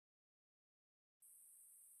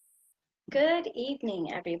Good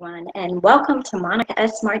evening, everyone, and welcome to Monica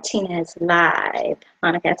S. Martinez Live,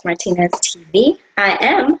 Monica S. Martinez TV. I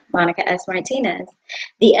am Monica S. Martinez.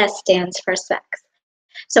 The S stands for sex.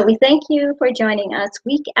 So we thank you for joining us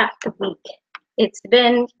week after week. It's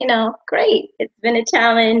been, great. It's been a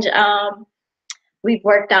challenge. We've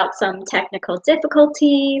worked out some technical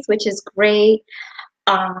difficulties, which is great.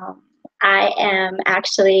 I am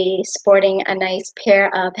actually sporting a nice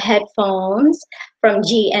pair of headphones from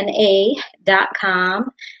gna.com,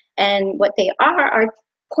 and what they are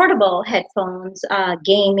portable headphones,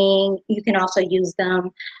 gaming. You can also use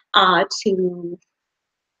them to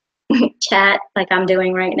chat like I'm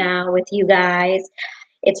doing right now with you guys.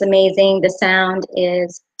 It's amazing. The sound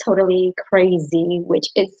is totally crazy, which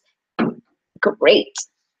is great.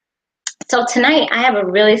 So tonight I have a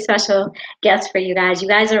really special guest for you guys. You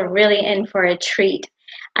guys are really in for a treat,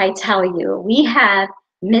 I tell you. We have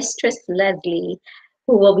Mistress Lesley,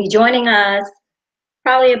 who will be joining us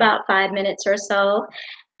probably about 5 minutes or so.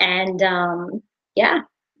 And yeah,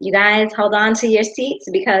 you guys hold on to your seats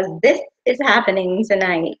because this is happening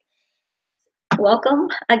tonight. Welcome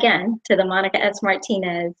again to the Monica S.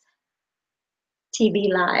 Martinez TV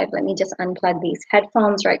Live. Let me just unplug these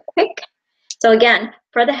headphones right quick. So again,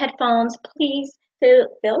 for the headphones, please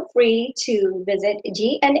feel free to visit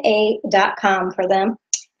gna.com for them.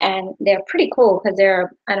 And they're pretty cool because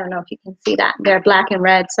they're, I don't know if you can see that, they're black and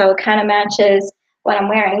red. So it kind of matches what I'm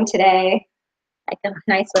wearing today, like a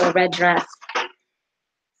nice little red dress.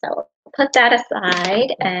 So put that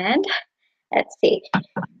aside and let's see.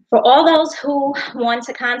 For all those who want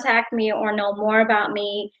to contact me or know more about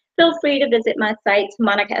me, feel free to visit my site,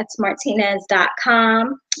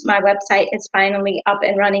 monicasmartinez.com. My website is finally up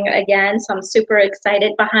and running again, so I'm super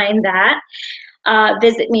excited behind that.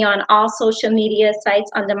 Visit me on all social media sites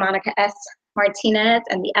under Monica S. Martinez,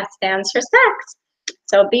 and the S stands for sex.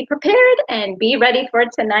 So be prepared and be ready for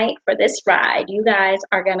tonight for this ride. You guys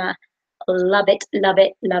are gonna love it, love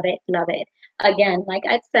it, love it, love it. Again, like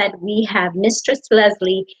I said, we have Mistress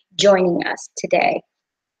Lesley joining us today.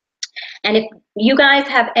 And if you guys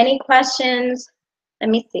have any questions, let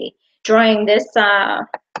me see, during this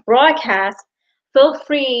broadcast, feel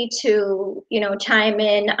free to, chime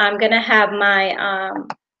in. I'm gonna have my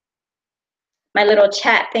my little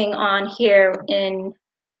chat thing on here in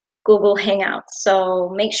Google Hangouts. So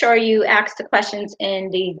make sure you ask the questions in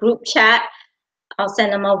the group chat. I'll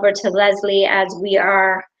send them over to Lesley as we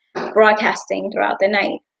are broadcasting throughout the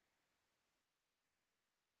night.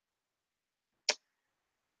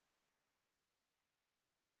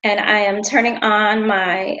 And I am turning on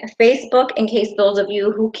my Facebook in case those of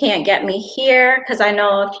you who can't get me here, because I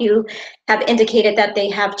know a few have indicated that they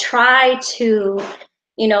have tried to,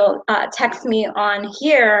 text me on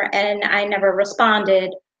here and I never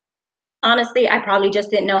responded. Honestly, I probably just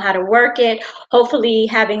didn't know how to work it. Hopefully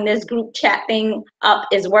having this group chat thing up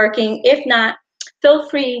is working. If not, feel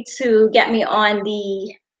free to get me on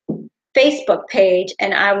the Facebook page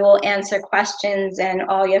and I will answer questions and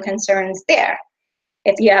all your concerns there.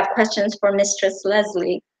 If you have questions for Mistress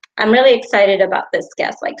Lesley, I'm really excited about this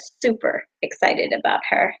guest, like super excited about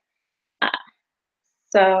her.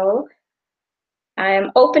 So I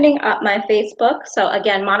am opening up my Facebook. So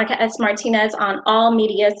again, Monica S. Martinez on all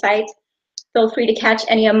media sites. Feel free to catch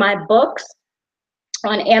any of my books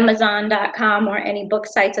on Amazon.com or any book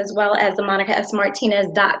sites, as well as the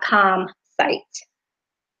MonicaSMartinez.com site.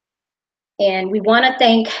 And we want to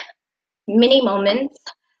thank Mini Moments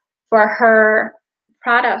for her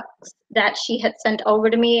products that she had sent over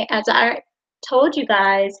to me. As I told you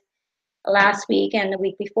guys last week and the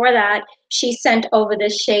week before that, she sent over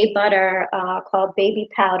this shea butter called Baby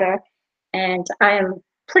Powder, and I am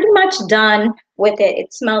pretty much done with it.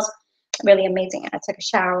 It smells really amazing. I took a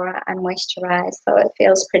shower, I moisturized, so it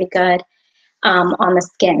feels pretty good on the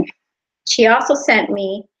skin. She also sent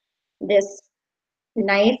me this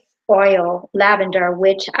nice oil, lavender,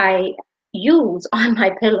 which I use on my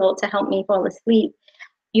pillow to help me fall asleep.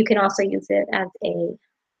 You can also use it as a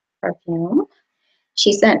perfume.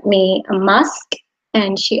 She sent me a musk,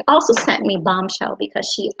 and she also sent me Bombshell because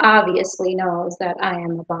she obviously knows that I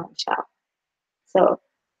am a bombshell. So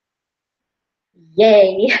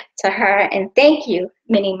yay to her, and thank you,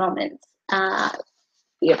 Mini Moments.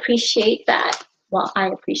 We appreciate that. Well, I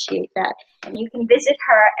appreciate that. And you can visit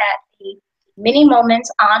her at the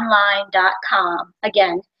minimomentsonline.com.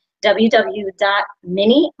 Again,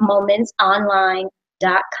 www.minimomentsonline.com.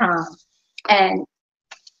 And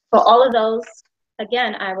for all of those,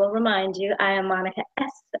 again, I will remind you, I am Monica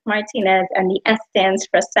S. Martinez, and the S stands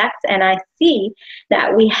for sex. And I see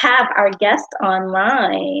that we have our guest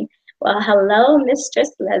online. Well, hello,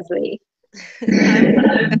 Mistress Lesley.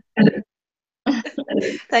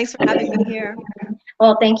 Thanks for having me here.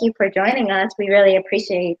 Well, thank you for joining us. We really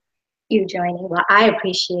appreciate you joining. Well, I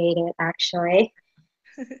appreciate it actually.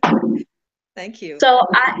 Thank you. So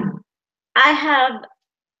I have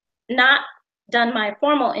not done my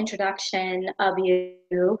formal introduction of you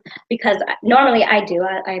because normally I do.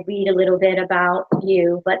 I read a little bit about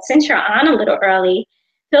you, but since you're on a little early,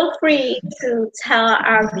 feel free to tell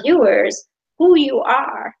our viewers who you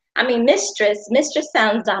are. I mean, mistress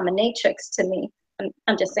sounds dominatrix to me.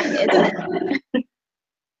 I'm just saying, isn't it?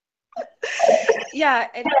 Yeah,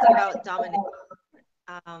 it is about domination.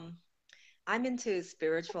 Um, I'm into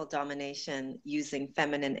spiritual domination using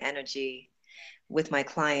feminine energy with my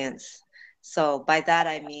clients. So by that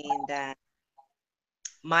I mean that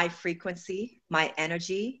my frequency, my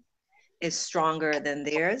energy is stronger than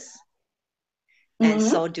theirs. And Mm-hmm.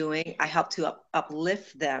 so doing, I help to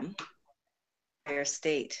uplift them their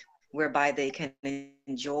state whereby they can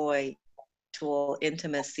enjoy actual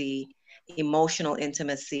intimacy, emotional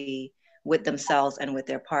intimacy with themselves and with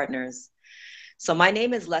their partners. So my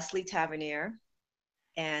name is Lesley Tavernier,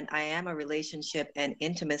 and I am a relationship and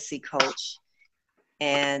intimacy coach.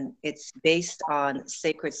 And it's based on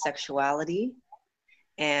sacred sexuality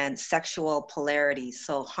and sexual polarity.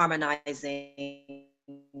 So harmonizing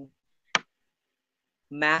masculine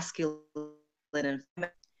and feminine so that connects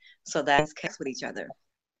with each other.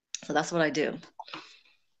 So that's what I do.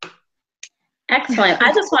 Excellent.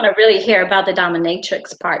 I just want to really hear about the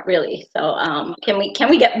dominatrix part, really. So, can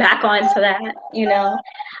we get back onto that?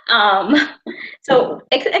 Um, so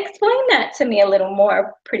explain that to me a little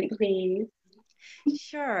more, pretty please.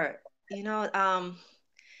 Sure.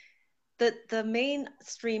 The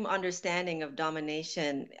mainstream understanding of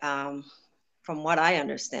domination, from what I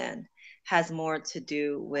understand, has more to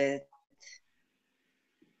do with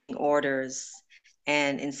orders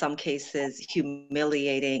and in some cases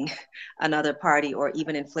humiliating another party or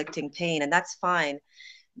even inflicting pain, and that's fine.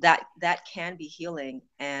 That can be healing,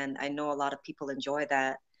 and I know a lot of people enjoy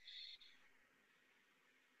that.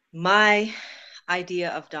 My idea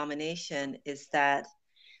of domination is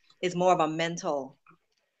more of a mental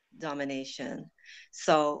domination.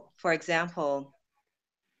 So for example,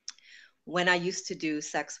 when I used to do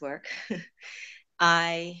sex work,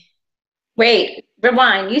 I Wait,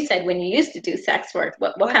 rewind. You said when you used to do sex work.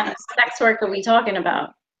 What when I kind of used sex work are we talking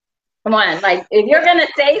about? Come on, like if you're gonna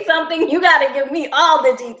say something, you gotta give me all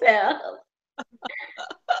the details.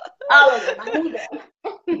 All of them. I need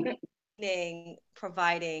them.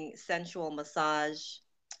 providing sensual massage.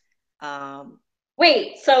 Um,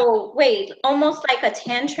 Wait, almost like a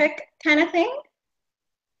tantric kind of thing?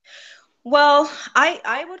 well,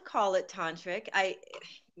 I would call it tantric.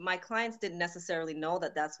 My clients didn't necessarily know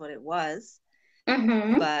that that's what it was,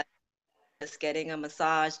 Mm-hmm. but just getting a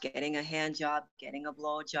massage, getting a hand job, getting a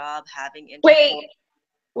blow job, having Wait, intercourse.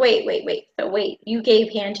 wait. So wait, you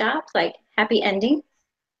gave hand jobs, like happy ending?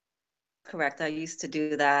 Correct. I used to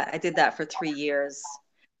do that. I did that for 3 years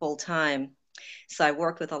full time. So I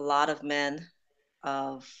worked with a lot of men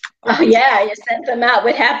of Oh all. yeah, you sent them out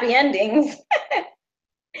with happy endings.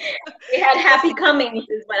 We had Because happy comings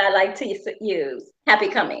is what I like to use. Happy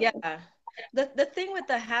comings. yeah, the thing with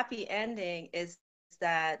the happy ending is that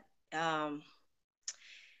um,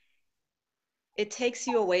 it takes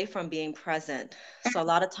you away from being present. So a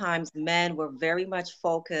lot of times men were very much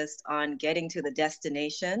focused on getting to the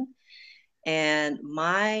destination, and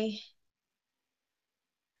my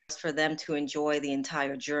for them to enjoy the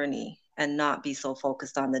entire journey and not be so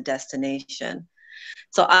focused on the destination.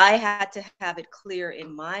 So I had to have it clear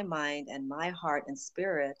in my mind and my heart and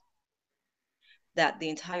spirit that the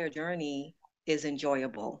entire journey is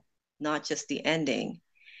enjoyable, not just the ending.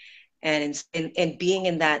 And in being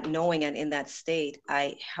in that knowing and in that state,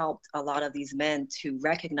 I helped a lot of these men to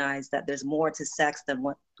recognize that there's more to sex than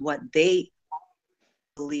what they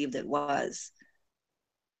believed it was.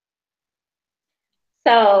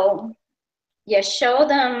 So you show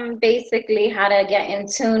them basically how to get in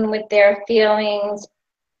tune with their feelings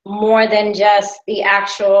more than just the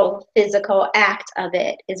actual physical act of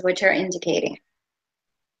it, is what you're indicating.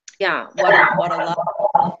 Yeah, what a lot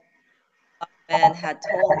of men had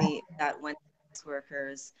told me that when sex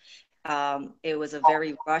workers, it was a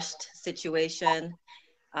very rushed situation.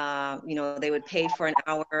 They would pay for an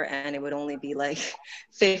hour and it would only be like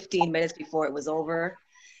 15 minutes before it was over.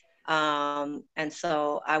 And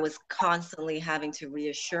so I was constantly having to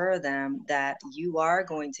reassure them that you are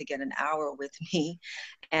going to get an hour with me,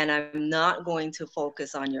 and I'm not going to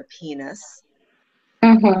focus on your penis,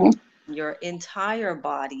 Mm-hmm. your entire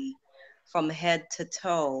body from head to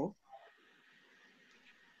toe,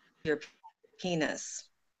 your penis.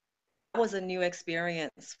 That was a new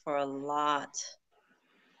experience for a lot.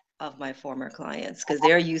 of my former clients, because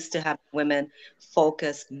they're used to having women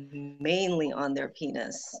focus mainly on their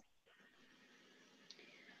penis.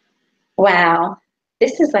 Wow.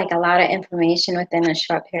 This is like a lot of information within a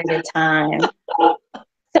short period of time.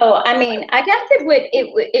 So, I mean, I guess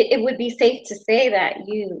it would be safe to say that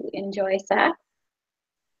you enjoy sex.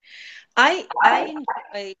 I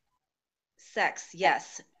enjoy sex,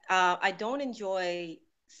 yes. I don't enjoy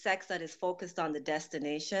sex that is focused on the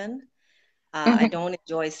destination. I don't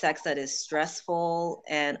enjoy sex that is stressful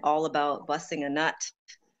and all about busting a nut.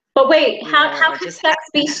 But wait, You know, how or can just sex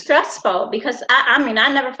be stressful? Because I mean, I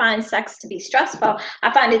never find sex to be stressful.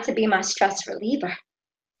 I find it to be my stress reliever.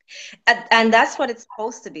 and that's what it's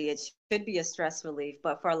supposed to be. It should be a stress relief,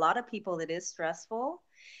 but for a lot of people, it is stressful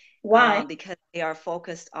Why? because they are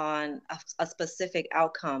focused on a specific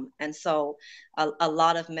outcome, and so a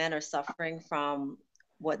lot of men are suffering from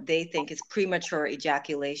what they think is premature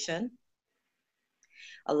ejaculation.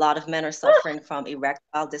 A lot of men are suffering from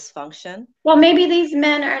erectile dysfunction. Well, maybe these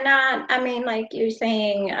men are not, I mean, like you're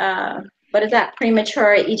saying, what is that,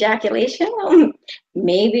 premature ejaculation?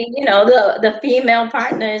 Maybe, you know, the female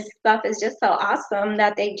partner's stuff is just so awesome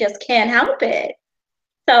that they just can't help it.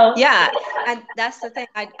 So, Yeah, and that's the thing.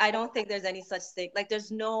 I don't think there's any such thing. Like,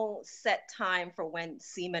 there's no set time for when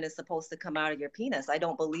semen is supposed to come out of your penis. I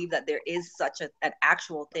don't believe that there is such an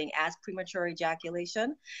actual thing as premature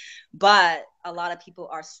ejaculation. But a lot of people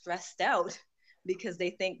are stressed out because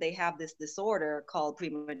they think they have this disorder called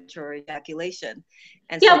premature ejaculation.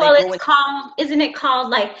 And yeah, so they well, go it's into called, isn't it called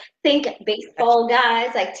like, think baseball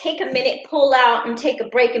guys, like take a minute, pull out and take a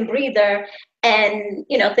break and breather and,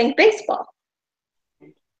 you know, think baseball.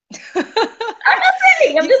 I'm just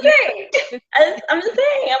saying, I'm just saying. I'm just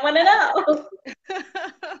saying, I want to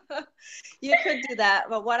know. You could do that,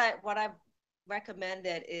 but what I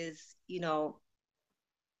recommended is, you know,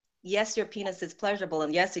 yes, your penis is pleasurable,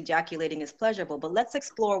 and yes, ejaculating is pleasurable, but let's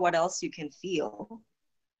explore what else you can feel.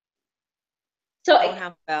 So, Don't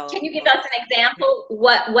have about, can you give us an example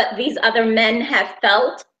what these other men have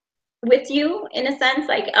felt with you in a sense,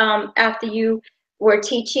 like after you were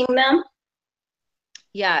teaching them?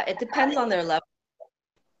 yeah, it depends on their level.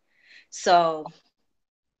 So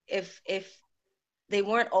if they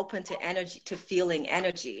weren't open to energy, to feeling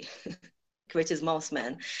energy, which is most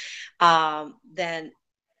men, then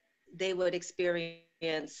they would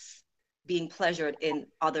experience being pleasured in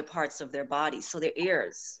other parts of their body. So their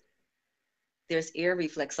ears, there's ear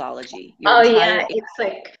reflexology. Your Oh yeah, entire, it's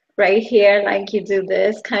like right here, like you do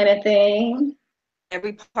this kind of thing.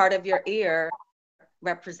 every part of your ear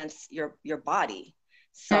represents your body.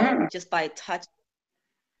 So Mm, just by touch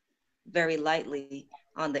very lightly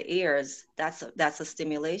on the ears, that's a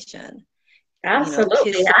stimulation. You know,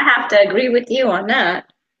 absolutely. kissing. I have to agree with you on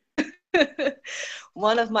that.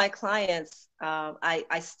 One of my clients,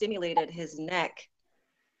 I stimulated his neck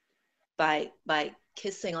by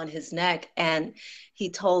kissing on his neck, and he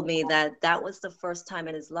told me that that was the first time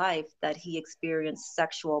in his life that he experienced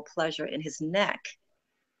sexual pleasure in his neck.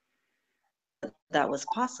 That was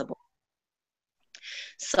possible.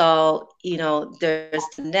 So, you know, there's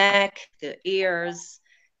the neck, the ears.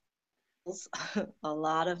 A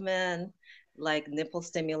lot of men like nipple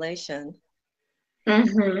stimulation.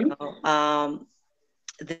 Mm-hmm.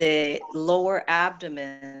 The lower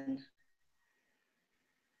abdomen,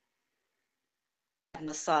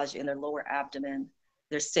 massage in their lower abdomen,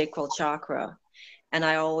 their sacral chakra. And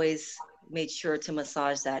I always made sure to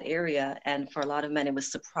massage that area. And for a lot of men, it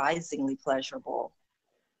was surprisingly pleasurable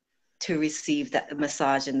to receive that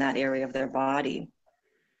massage in that area of their body.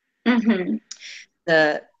 Mm-hmm.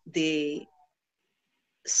 The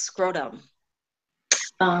scrotum,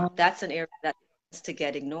 that's an area that tends to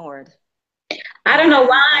get ignored. I don't know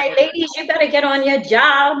And I why, ladies, you better get on your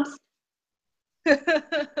jobs.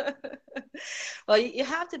 well, you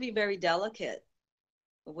have to be very delicate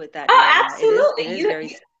with that Oh, area. It absolutely. is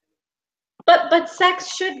very, But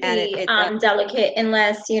sex should and be it does. delicate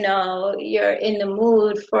unless, you know, you're in the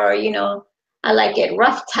mood for, you know, I like it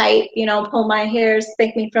rough type, you know, pull my hair,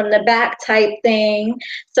 stick me from the back type thing.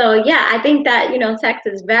 So yeah, I think that, you know, sex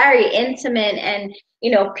is very intimate and,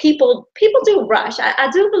 you know, people do rush. I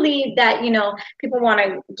do believe that, you know, people want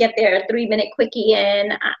to get their 3 minute quickie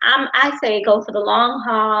in. I say go for the long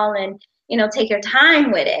haul and, you know, take your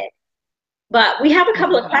time with it. But we have a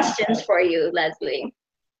couple of Mhm. questions for you, Lesley.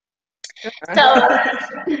 Sure. So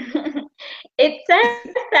it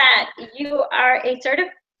says that you are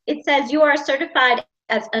it says you are certified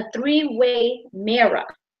as a three-way mirror.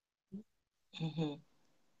 Mhm.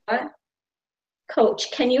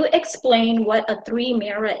 Coach, can you explain what a three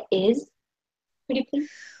mirror is? Would you please?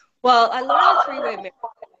 Well, I learned the three-way mirror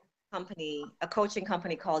a coaching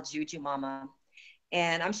company called Juju Mama.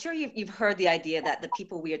 And I'm sure you've heard the idea that the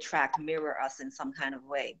people we attract mirror us in some kind of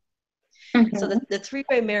way. So the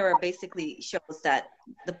three-way mirror basically shows that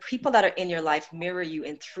the people that are in your life mirror you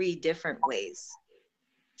in three different ways.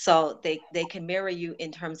 So they can mirror you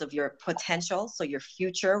in terms of your potential, so your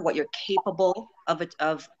future, what you're capable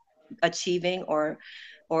of achieving or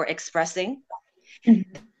expressing.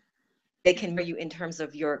 They can mirror you in terms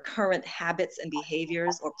of your current habits and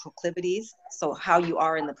behaviors or proclivities, so how you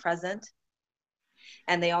are in the present.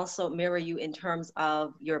 And they also mirror you in terms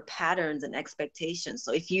of your patterns and expectations.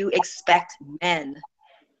 So if you expect men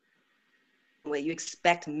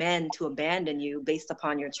to abandon you based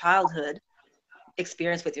upon your childhood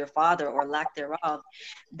experience with your father or lack thereof,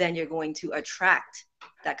 then you're going to attract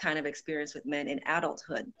that kind of experience with men in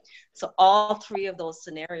adulthood. So all three of those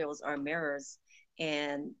scenarios are mirrors,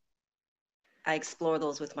 and I explore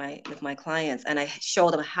those with my clients, and I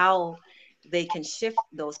show them how they can shift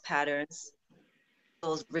those patterns,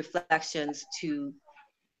 those reflections, to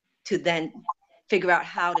then figure out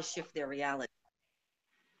how to shift their reality.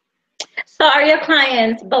 So are your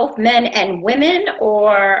clients both men and women,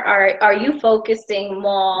 or are you focusing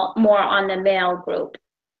more on the male group?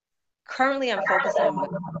 Currently, I'm focused on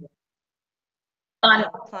women.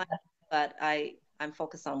 But I'm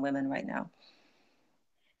focused on women right now.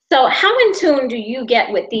 So how in tune do you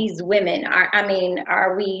get with these women?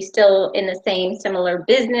 Are we still in the same similar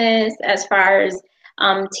business as far as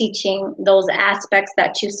teaching those aspects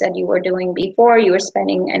that you said you were doing before? You were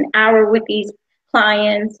spending an hour with these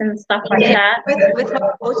clients and stuff like that?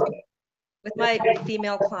 With my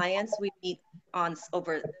female clients, we meet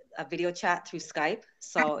over a video chat through Skype.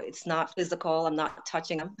 So it's not physical. I'm not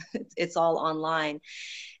touching them. It's all online.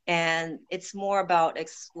 And it's more about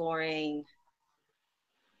exploring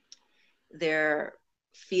their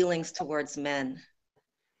feelings towards men,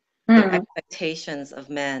 their expectations of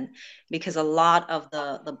men, because a lot of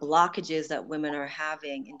the blockages that women are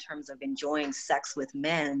having in terms of enjoying sex with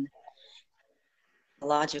men are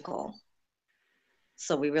logical.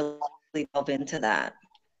 So we really delve into that.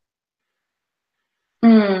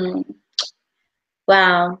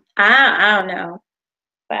 Wow. I don't know,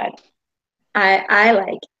 but I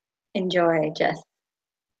like enjoy just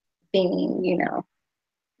being,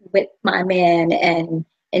 with my man and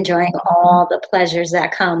enjoying all the pleasures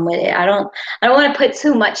that come with it. I don't want to put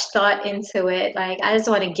too much thought into it. Like, I just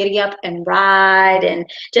want to giddy up and ride and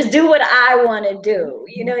just do what I want to do.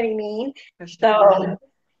 You know what I mean? So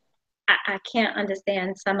I can't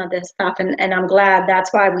understand some of this stuff, and I'm glad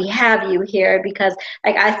that's why we have you here, because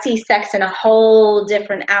like I see sex in a whole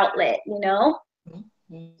different outlet, So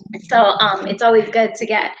it's always good to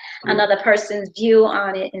get another person's view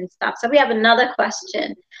on it and stuff. So we have another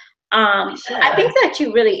question. I think that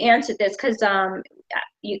you really answered this, because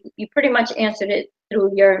you pretty much answered it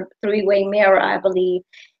through your three-way mirror, I believe.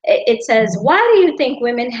 It says, why do you think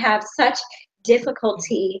women have such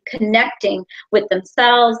difficulty connecting with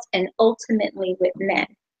themselves and ultimately with men?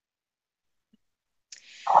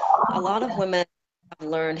 A lot of women have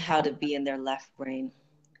learned how to be in their left brain.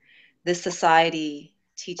 This society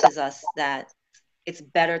teaches us that it's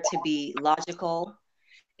better to be logical,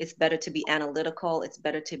 it's better to be analytical, it's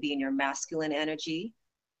better to be in your masculine energy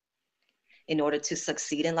in order to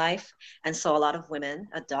succeed in life. And so a lot of women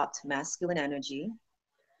adopt masculine energy,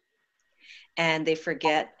 and they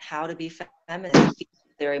forget how to be feminine,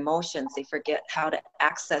 their emotions. They forget how to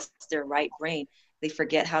access their right brain. They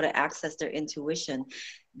forget how to access their intuition.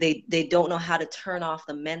 They don't know how to turn off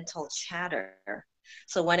the mental chatter.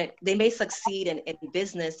 So they may succeed in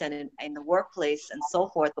business and in the workplace and so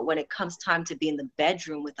forth, but when it comes time to be in the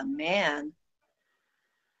bedroom with a man,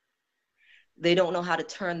 they don't know how to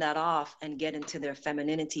turn that off and get into their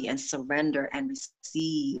femininity and surrender and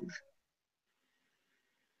receive.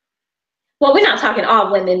 Well, we're not talking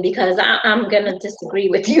all women, because I'm going to disagree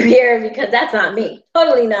with you here, because that's not me.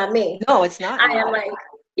 Totally not me. No, it's not. I am like,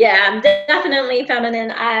 yeah, I'm definitely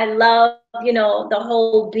feminine. I love, the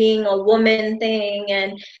whole being a woman thing,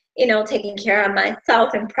 and, taking care of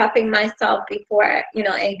myself and prepping myself before,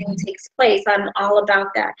 anything takes place. I'm all about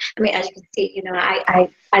that. I mean, as you can see, I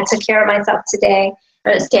took care of myself today.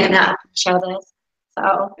 I'm gonna stand up and show this.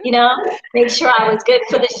 So, make sure I was good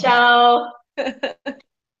for the show.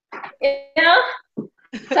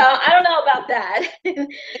 So I don't know about that.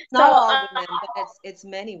 It's not all women, but it's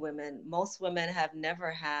many women. Most women have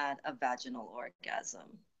never had a vaginal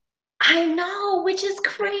orgasm. I know, which is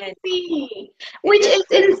crazy, which is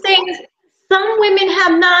insane. Some women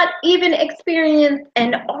have not even experienced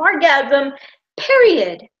an orgasm,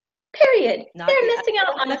 period. They're missing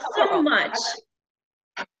out on so much.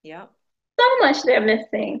 Yeah. so much they're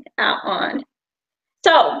missing out on.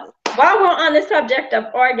 So while we're on the subject of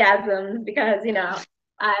orgasms, because you know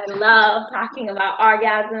I love talking about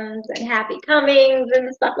orgasms and happy comings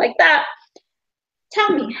and stuff like that, tell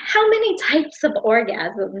me, how many types of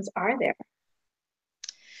orgasms are there?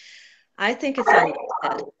 I think it's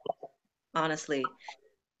unlimited, honestly.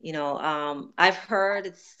 I've heard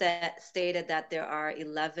it stated that there are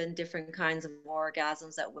 11 different kinds of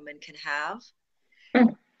orgasms that women can have,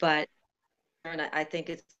 Mm. but I think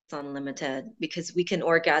it's unlimited because we can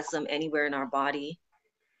orgasm anywhere in our body.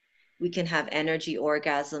 We can have energy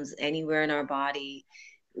orgasms anywhere in our body.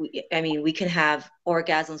 We can have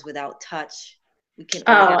orgasms without touch. We can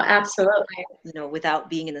Oh, orgasm, absolutely. without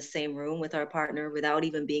being in the same room with our partner, without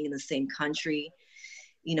even being in the same country.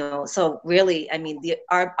 So really,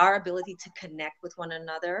 our ability to connect with one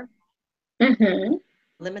another, Mm-hmm.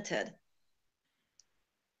 limited.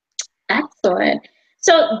 Excellent.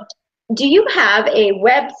 So, do you have a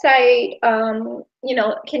website?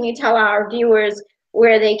 Can you tell our viewers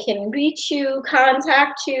where they can reach you,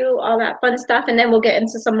 contact you, all that fun stuff? And then we'll get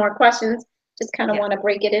into some more questions. Just kind of Yeah, want to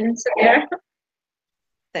break it into there.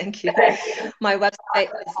 thank you. My website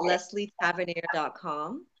is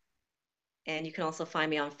lesleytavernier.com, and you can also find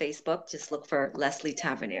me on Facebook. Just look for Lesley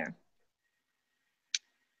Tavernier.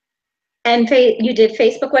 And you did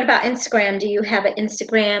Facebook. What about Instagram? Do you have an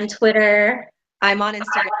Instagram, Twitter? I'm on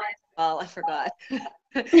Instagram. Well, I forgot.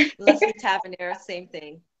 Lesley Tavernier, same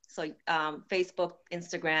thing. So Facebook,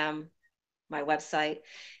 Instagram, my website,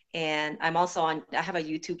 and I have a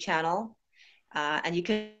YouTube channel, and you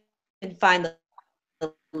can find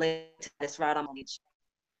the link to this right on my page.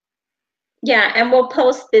 Yeah, and we'll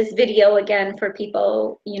post this video again for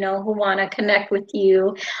people, who want to connect with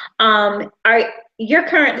you. You're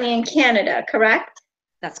currently in Canada, correct?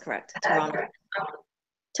 That's correct. Toronto.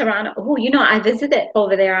 Toronto. Oh, I visited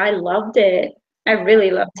over there. I loved it. I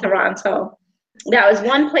really loved Toronto. That was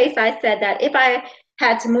one place I said that if I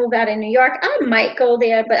had to move out of New York, I might go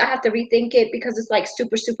there, but I have to rethink it because it's like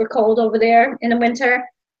super, super cold over there in the winter.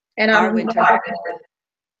 And Our winter.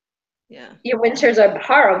 Yeah. Your winters are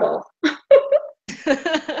horrible.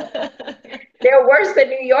 They're worse than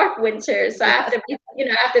New York winters. So I have to,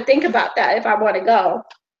 I have to think about that if I want to go.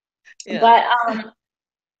 Yeah. But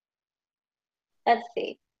let's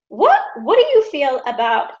see. What do you feel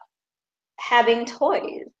about having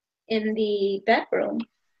toys in the bedroom?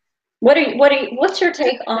 What's your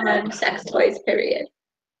take on sex toys, period?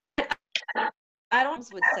 I don't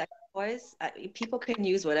with sex toys. People can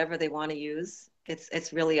use whatever they want to use.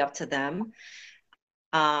 It's really up to them.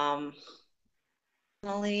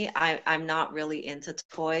 Personally, I'm not really into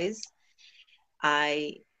toys.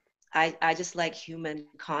 I just like human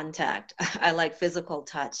contact. I like physical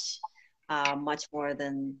touch much more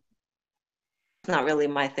than, it's not really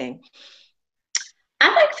my thing.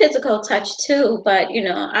 I like physical touch too, but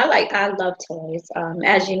I love toys.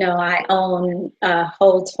 As you know, I own a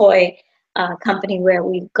whole toy company where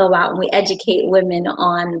we go out and we educate women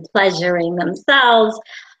on pleasuring themselves,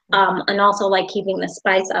 and also like keeping the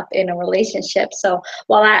spice up in a relationship. So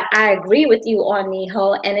while I agree with you on the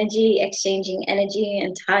whole exchanging energy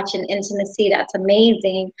and touch and intimacy, that's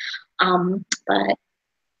amazing. But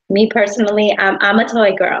me personally, I'm a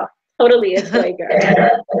toy girl. Totally a toy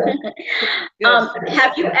girl.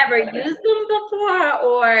 Have you ever used them before,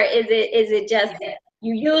 or is it just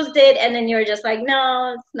you used it and then you're just like,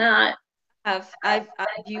 no, it's not? I've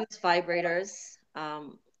used vibrators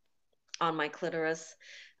on my clitoris.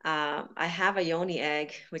 I have a yoni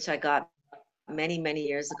egg, which I got many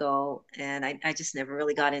years ago, and I just never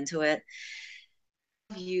really got into it.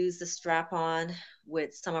 I've used the strap-on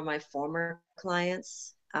with some of my former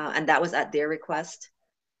clients, and that was at their request.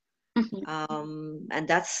 And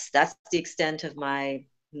that's the extent of my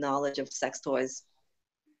knowledge of sex toys.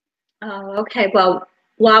 Oh, okay. Well,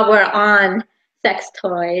 while we're on sex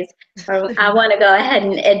toys, I want to go ahead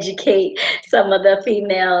and educate some of the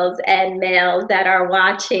females and males that are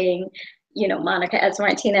watching, Monica S.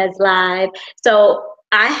 Martinez live. So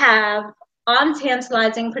I have on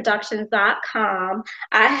tantalizingproductions.com,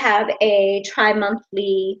 I have a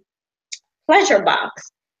tri-monthly pleasure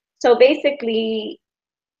box. So basically,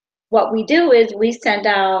 what we do is we send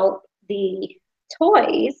out the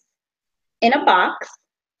toys in a box,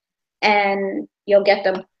 and you'll get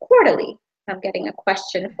them quarterly. I'm getting a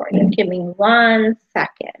question for you. Give me 1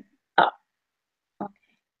 second. Oh, okay.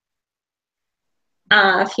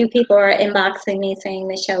 A few people are inboxing me saying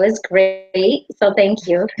the show is great, so thank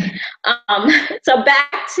you. So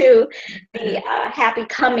back to the Happy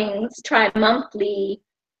Comings tri-monthly.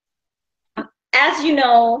 As you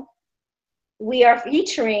know, we are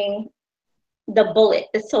featuring the bullet,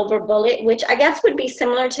 the silver bullet, which I guess would be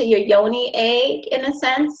similar to your yoni egg in a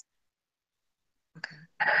sense. Okay.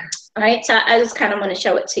 All right, so I just kind of want to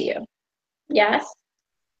show it to you. Yes?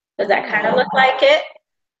 Does that kind of look like it?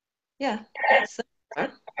 Yeah.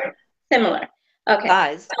 Similar. Similar. Okay.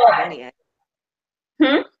 Size. Yoni egg.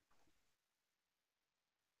 Hmm?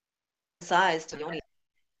 Size to yoni.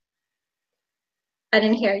 I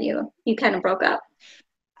didn't hear you. You kind of broke up.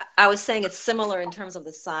 I was saying it's similar in terms of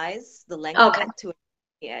the size, the length of it to a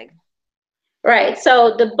yoni egg. Right.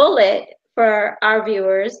 So the bullet, for our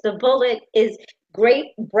viewers, the bullet is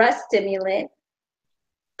great breast stimulant,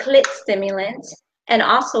 clit stimulant, and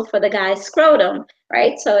also for the guy's scrotum,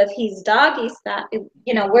 right? So if he's doggy style,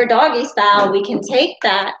 you know, we're doggy style, we can take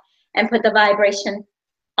that and put the vibration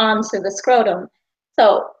onto the scrotum.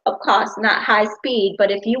 So of course, not high speed, but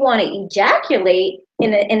if you want to ejaculate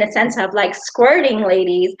in a sense of like squirting,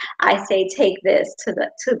 ladies, I say take this to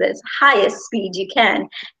this highest speed you can.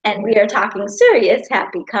 And we are talking serious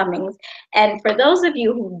happy comings. And for those of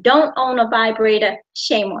you who don't own a vibrator,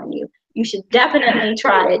 shame on you. You should definitely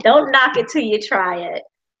try it. Don't knock it till you try it.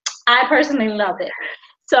 I personally love it.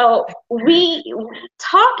 So we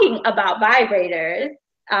talking about vibrators,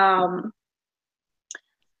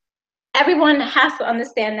 everyone has to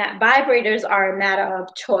understand that vibrators are a matter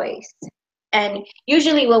of choice. And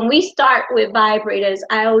usually when we start with vibrators,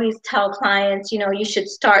 I always tell clients, you know, you should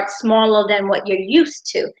start smaller than what you're used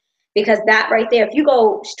to. Because that right there, if you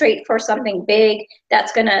go straight for something big,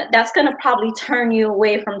 that's gonna probably turn you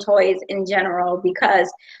away from toys in general, because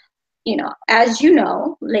you know, as you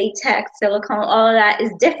know, latex, silicone, all of that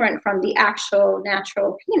is different from the actual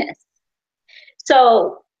natural penis.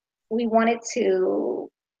 So we wanted to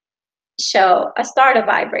show a starter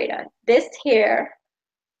vibrator. This here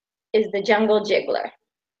is the jungle jiggler.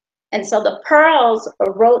 And so the pearls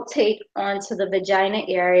rotate onto the vagina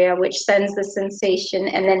area, which sends the sensation,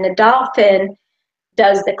 and then the dolphin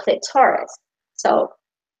does the clitoris. So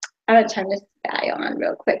I'm gonna turn this guy on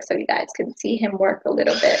real quick so you guys can see him work a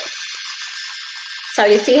little bit. So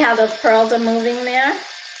you see how those pearls are moving there?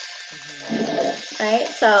 Right?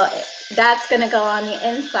 So that's gonna go on the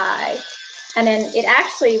inside. And then it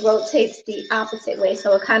actually rotates the opposite way.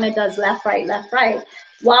 So it kind of does left, right,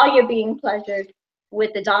 while you're being pleasured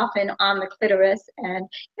with the dolphin on the clitoris. And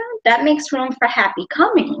you know, that makes room for happy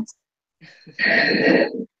comings.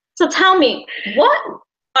 So tell me, what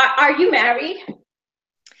are you married?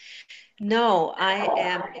 No, I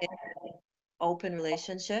am in an open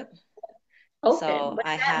relationship. Open. So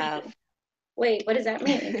I have. Wait, what does that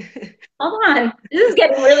mean? Hold on. This is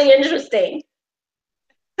getting really interesting.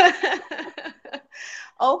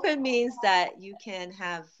 Open means that you can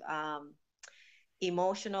have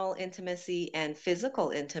emotional intimacy and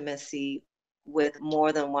physical intimacy with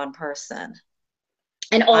more than one person.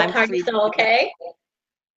 And all parties are okay?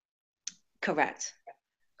 Correct.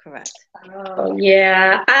 Oh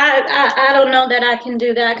yeah, I don't know that I can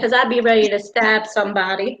do that, because I'd be ready to stab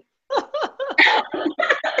somebody.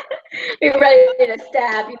 Be ready to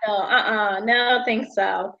stab, you know. No, I don't think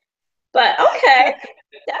so. But okay,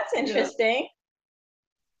 that's interesting.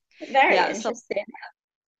 Very interesting.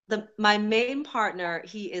 So my main partner,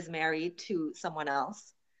 he is married to someone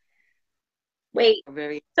else. Wait,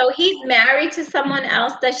 so he's married to someone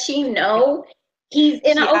else? Does she know he's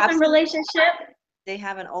in an open relationship? They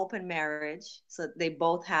have an open marriage, so they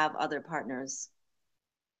both have other partners.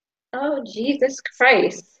 Oh, Jesus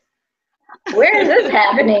Christ. Where is this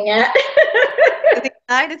happening at? In the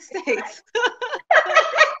United States.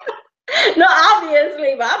 No,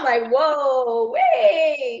 obviously, but I'm like, whoa,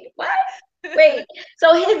 wait, what? Wait,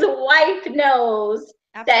 so his wife knows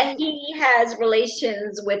that he has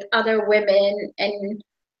relations with other women, and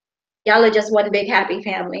y'all are just one big happy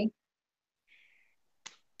family.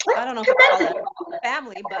 I don't know if I call it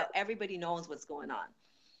family, but everybody knows what's going on.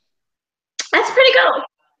 That's pretty cool.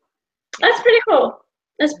 That's pretty cool.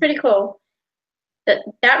 That's pretty cool.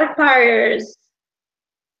 That requires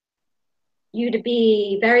you to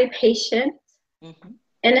be very patient,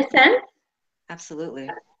 in a sense. Absolutely.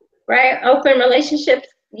 Right? Open relationships,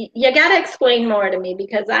 you got to explain more to me,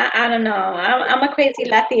 because I don't know. I'm a crazy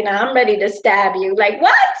Latina. I'm ready to stab you. Like,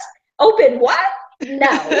 what? Open what?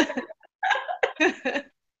 No.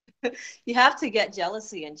 You have to get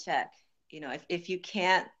jealousy in check. You know, if you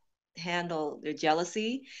can't handle your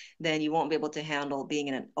jealousy, then you won't be able to handle being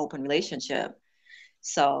in an open relationship.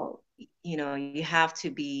 So, you know, you have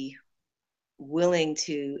to be willing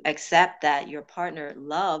to accept that your partner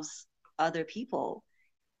loves other people,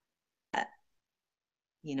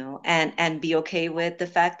 you know, and be okay with the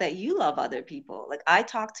fact that you love other people. Like, I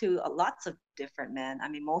talk to lots of different men.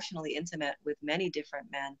 I'm emotionally intimate with many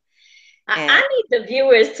different men. And I need the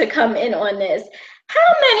viewers to come in on this.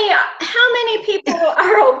 How many people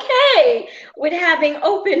are okay with having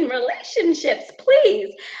open relationships?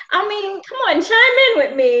 Please. I mean, come on, chime in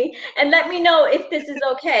with me and let me know if this is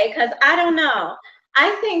okay, because I don't know.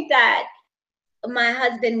 I think that my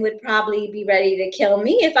husband would probably be ready to kill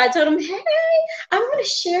me if I told him, hey, I want to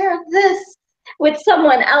share this with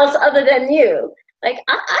someone else other than you. Like,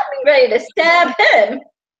 I'd be ready to stab him.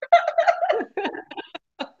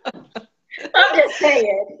 I'm just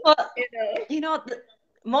saying. well, You know. you know,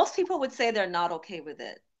 most people would say they're not okay with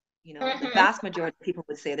it. You know, the Mm-hmm. vast majority of people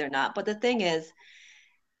would say they're not. But the thing is,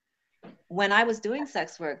 when I was doing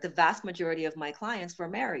sex work, the vast majority of my clients were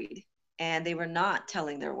married and they were not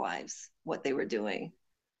telling their wives what they were doing.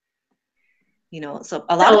 You know, so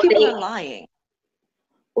a lot of So people they, are lying.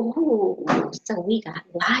 ooh, so we got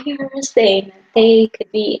liars saying that they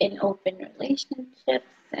could be in open relationships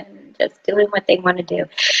and just doing what they want to do.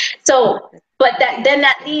 So, but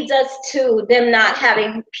that leads us to them not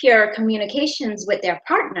having pure communications with their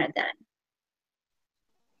partner then.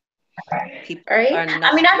 People Right? are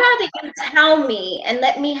I not. mean, I'd rather you tell me and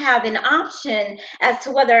let me have an option as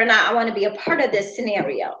to whether or not I want to be a part of this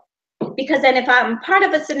scenario. Because then if I'm part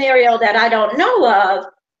of a scenario that I don't know of,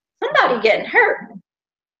 somebody getting hurt.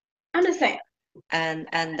 I'm just saying.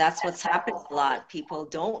 And that's what's happening a lot. People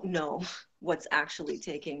don't know what's actually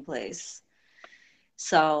taking place.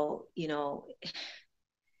 So, you know,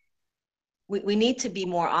 we need to be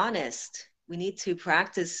more honest. We need to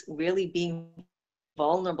practice really being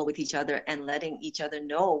vulnerable with each other and letting each other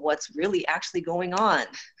know what's really actually going on,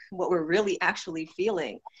 what we're really actually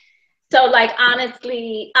feeling. So like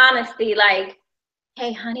honestly, like,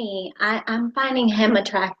 hey honey, I'm finding him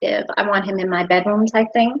attractive. I want him in my bedroom type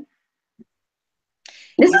thing.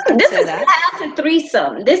 This You is can this say is that. past a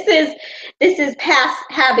threesome. This is past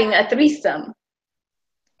having a threesome,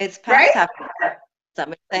 It's right? past having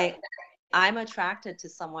something. Saying, I'm attracted to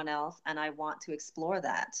someone else and I want to explore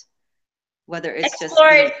that. Whether it's just Explore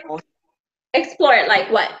being it, explore it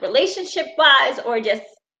like what? Relationship wise or just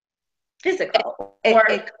physical? Or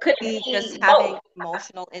it could could it be just be both? having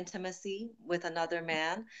emotional intimacy with another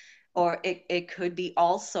man, or it could be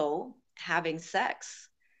also having sex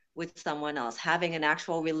with someone else, having an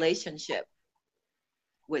actual relationship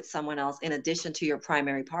with someone else in addition to your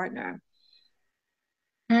primary partner.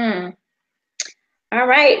 Hmm. All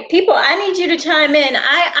right, people, I need you to chime in.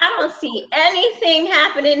 I don't see anything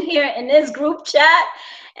happening here in this group chat,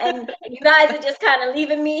 and you guys are just kind of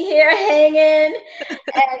leaving me here hanging.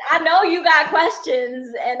 And I know you got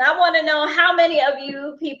questions, and I want to know how many of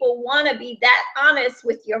you people want to be that honest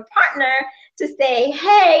with your partner to say,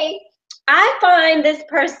 hey, I find this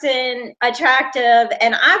person attractive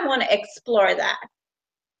and I want to explore that.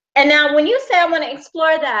 And now, when you say I want to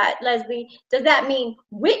explore that, Lesley, does that mean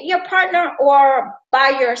with your partner or by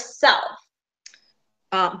yourself?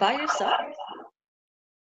 By yourself.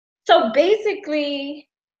 So basically,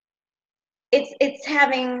 it's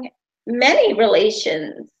having many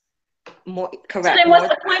relations. More So correct. then, what's More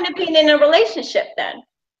the point of being in a relationship then?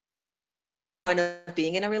 point of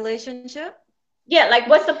being in a relationship. Yeah, like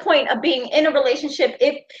what's the point of being in a relationship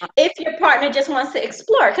if your partner just wants to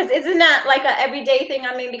explore? Because isn't that like a everyday thing?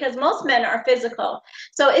 I mean, because most men are physical,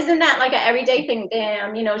 so isn't that like an everyday thing?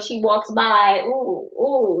 Damn, she walks by, ooh,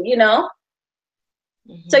 ooh,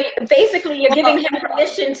 So Mm-hmm. basically, you're giving Well, him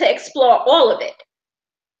permission to explore all of it.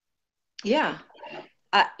 yeah.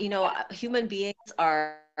 Human beings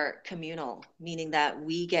are communal, meaning that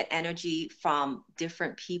we get energy from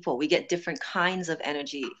different people. We get different kinds of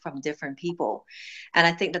energy from different people. And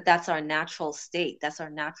I think that that's our natural state. That's our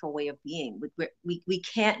natural way of being. We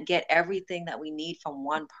can't get everything that we need from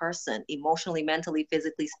one person, emotionally, mentally,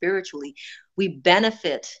 physically, spiritually. We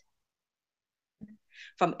benefit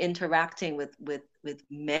from interacting with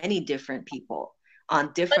many different people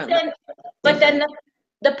on But different levels. then, but then Different.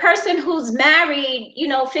 the person who's married,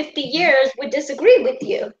 50 years would disagree with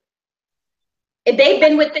you. If they've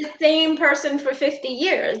been with the same person for 50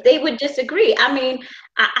 years, they would disagree. I mean,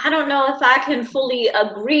 I don't know if I can fully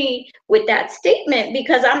agree with that statement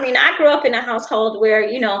because I mean, I grew up in a household where,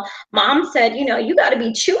 mom said, you got to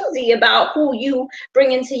be choosy about who you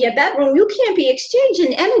bring into your bedroom. You can't be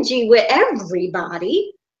exchanging energy with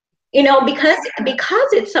everybody, because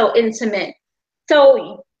it's so intimate.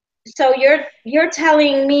 So, so you're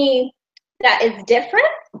telling me that it's different?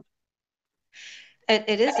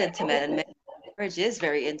 It is intimate, and marriage is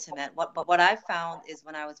very intimate. But what I found is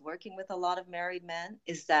when I was working with a lot of married men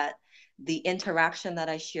is that the interaction that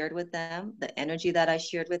I shared with them, the energy that I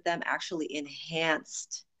shared with them actually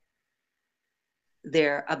enhanced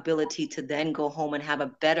their ability to then go home and have a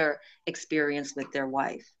better experience with their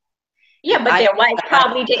wife. Yeah, but their wife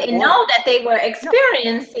probably didn't know that they were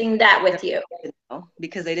experiencing that with you.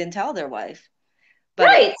 Because they didn't tell their wife. But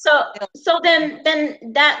right. So then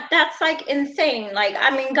that's like insane. Like,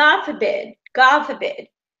 I mean, God forbid.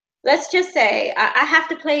 Let's just say I have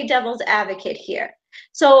to play devil's advocate here.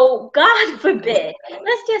 So God forbid,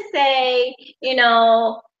 let's just say,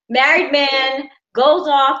 married man goes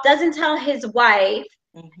off, doesn't tell his wife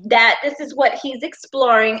that this is what he's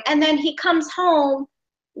exploring, and then he comes home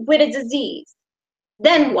with a disease.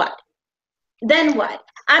 Then what?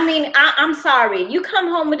 I mean, I'm sorry. You come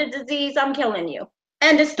home with a disease, I'm killing you.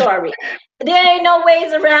 End of story. There ain't no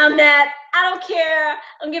ways around that. I don't care. I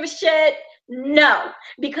don't give a shit. No,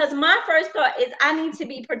 because my first thought is I need to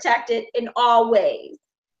be protected in all ways.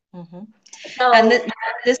 So, and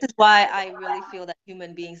this is why I really feel that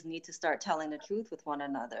human beings need to start telling the truth with one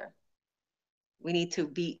another. We need to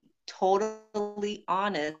be totally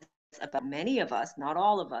honest about, many of us, not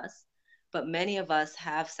all of us, but many of us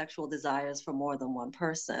have sexual desires for more than one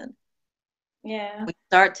person. Yeah. We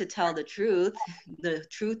start to tell the truth, the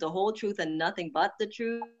whole truth, and nothing but the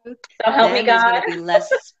truth. So help me God. There's going to be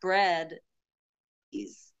less spread.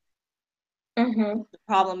 The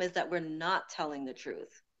problem is that we're not telling the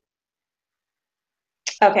truth.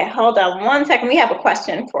 Okay, hold on 1 second. We have a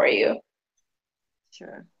question for you.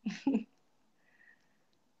 Sure.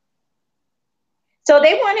 So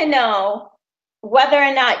they want to know whether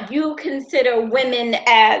or not you consider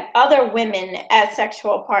other women as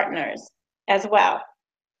sexual partners as well.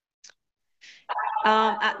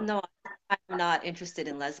 No, I'm not interested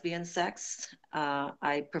in lesbian sex.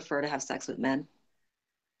 I prefer to have sex with men.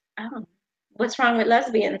 Oh, what's wrong with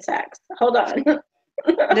lesbian sex? Hold on.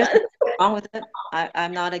 There's nothing wrong with it.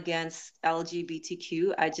 I'm not against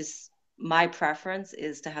LGBTQ. My preference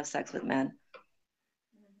is to have sex with men.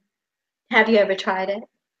 Have you ever tried it?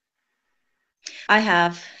 I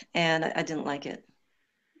have, and I didn't like it.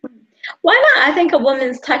 Why not? I think a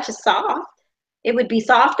woman's touch is soft. It would be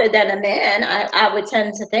softer than a man, I would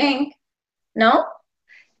tend to think. No?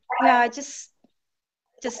 Yeah, just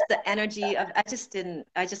the energy of, I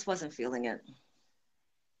just wasn't feeling it.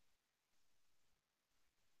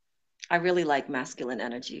 I really like masculine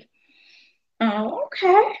energy. Oh,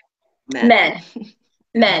 okay.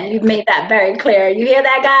 Men, you've made that very clear. You hear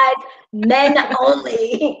that, guys? Men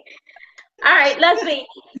only. All right, Lesley,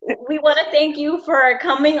 we want to thank you for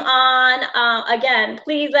coming on. Again,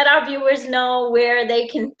 please let our viewers know where they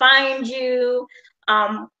can find you.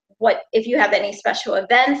 If you have any special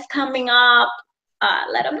events coming up,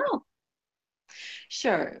 let them know.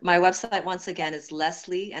 Sure. My website, once again, is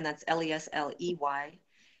Lesley, and that's Lesley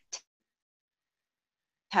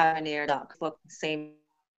Tavernier.com. Same.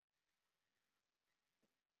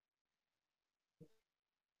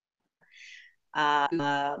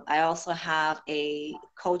 I also have a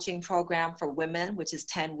coaching program for women, which is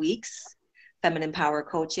 10 weeks, Feminine Power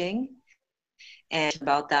Coaching, and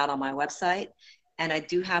about that on my website. And I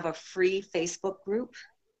do have a free Facebook group,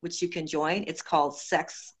 which you can join. It's called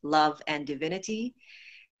Sex, Love, and Divinity.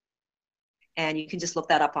 And you can just look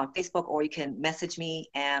that up on Facebook, or you can message me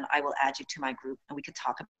and I will add you to my group, and we could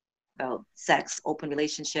talk about sex, open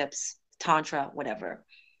relationships, tantra, whatever.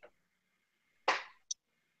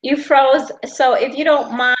 You froze, so if you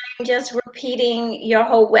don't mind just repeating your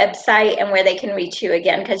whole website and where they can reach you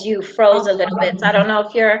again, because you froze a little bit. So I don't know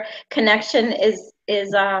if your connection is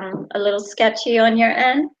a little sketchy on your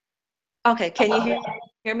end. Okay, can you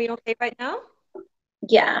hear me okay right now?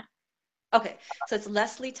 Yeah. Okay, so it's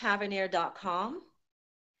LesleyTavernier.com.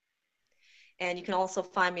 And you can also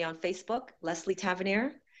find me on Facebook, Lesley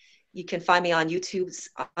Tavernier. You can find me on YouTube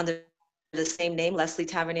under the same name, Lesley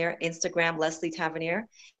Tavernier, Instagram, Lesley Tavernier.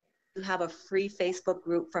 You have a free Facebook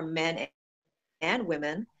group for men and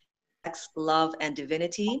women, Sex, Love, and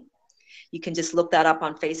Divinity. You can just look that up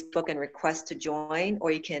on Facebook and request to join,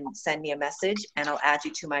 or you can send me a message and I'll add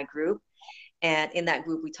you to my group. And in that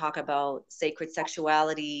group, we talk about sacred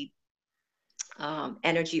sexuality,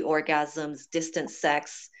 energy orgasms, distant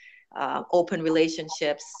sex, open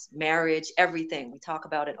relationships, marriage, everything. We talk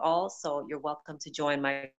about it all. So you're welcome to join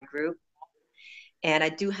my group. And I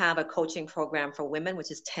do have a coaching program for women,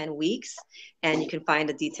 which is 10 weeks. And you can find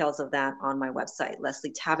the details of that on my website,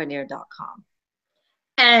 LesleyTavernier.com.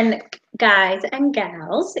 And guys and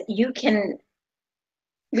gals, you can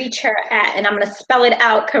reach her at, and I'm going to spell it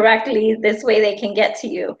out correctly, this way they can get to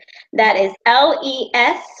you. That is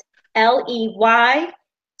LesleyTaver,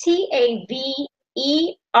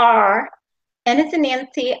 and it's in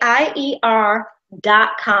Nancy, IER.com.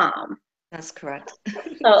 That's correct.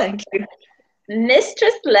 So thank you.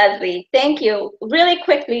 Mistress Lesley, thank you. Really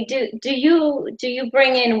quickly, do you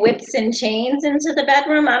bring in whips and chains into the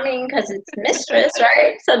bedroom? I mean, because it's mistress,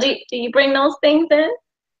 right? So do you bring those things in?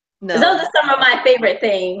 'Cause those No. are some of my favorite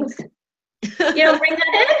things. You don't bring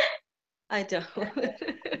that in? I don't.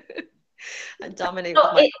 I dominate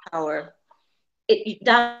So with my power. you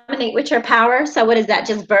dominate with your power. So what is that?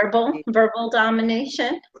 Just verbal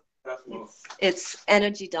domination? It's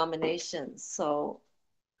energy domination. So,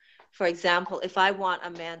 for example, if I want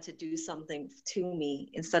a man to do something to me,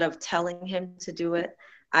 instead of telling him to do it,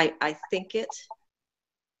 I think it.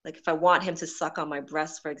 Like if I want him to suck on my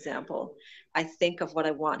breast, for example, I think of what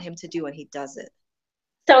I want him to do and he does it.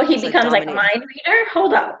 So he So I becomes like a dominate. mind reader?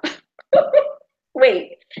 Hold up.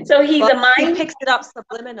 Wait. So he's Well, a he mind. picks it up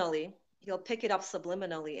subliminally. He'll pick it up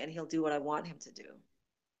subliminally and he'll do what I want him to do.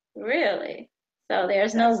 Really? So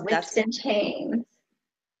there's no That's whips and chains.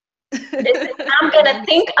 This is, I'm gonna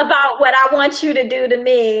think about what I want you to do to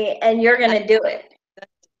me, and you're gonna do it.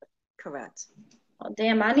 correct. Oh,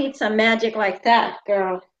 damn, I need some magic like that,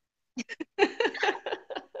 girl.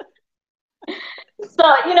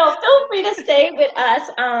 So, feel free to stay with us.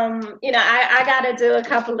 I gotta do a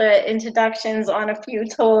couple of introductions on a few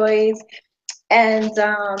toys. And,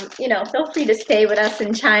 feel free to stay with us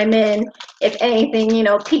and chime in if anything,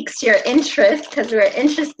 piques your interest, because we're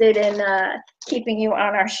interested in keeping you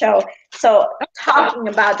on our show. So talking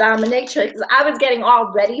about Dominatrix, I was getting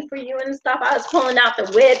all ready for you and stuff. I was pulling out the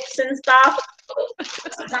whips and stuff.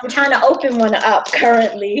 I'm trying to open one up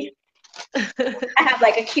currently. I have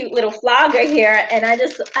like a cute little flogger here, and I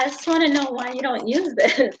just want to know why you don't use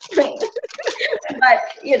this. But,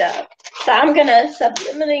 so I'm going to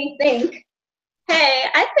subliminally think, hey,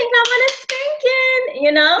 I think I want to spank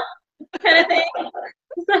in, kind of thing.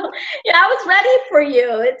 So, yeah, I was ready for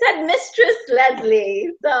you. It said Mistress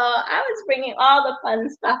Lesley. So I was bringing all the fun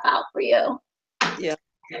stuff out for you. Yeah.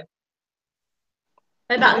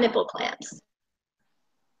 What about nipple clamps?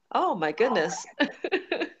 Oh, my goodness.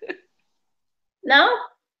 No?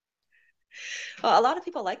 Well, a lot of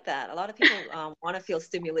people like that. A lot of people want to feel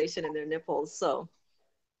stimulation in their nipples. So,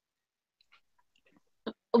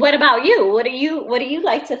 What about you? What do you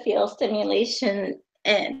like to feel stimulation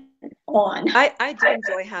in on? I do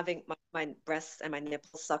enjoy having my breasts and my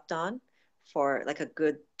nipples sucked on for like a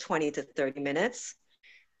good 20 to 30 minutes.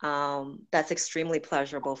 That's extremely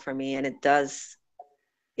pleasurable for me, and it does.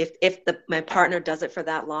 If my partner does it for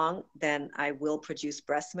that long, then I will produce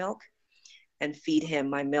breast milk and feed him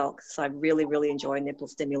my milk. So I really, really enjoy nipple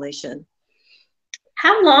stimulation.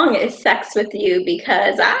 How long is sex with you?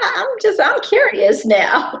 Because I'm curious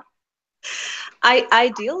now.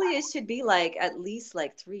 Ideally, it should be like at least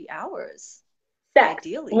like 3 hours. Sex.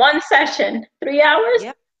 Ideally. One session, 3 hours?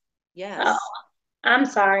 Yeah. Oh, Yes. I'm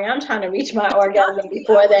sorry. I'm trying to reach my Not orgasm 3 hours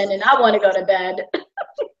before then, of and I want to go to bed.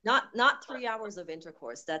 not 3 hours of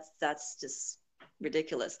intercourse. That's just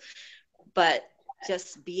ridiculous. But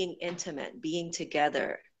just being intimate, being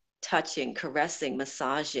together, touching, caressing,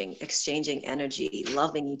 massaging, exchanging energy,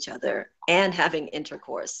 loving each other, and having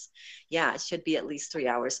intercourse. Yeah, it should be at least 3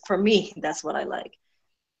 hours. For me, that's what I like.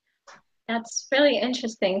 That's really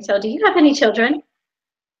interesting. So, do you have any children?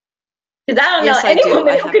 Because I don't know Yes, I any do.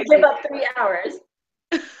 woman I who have could give up 3 hours.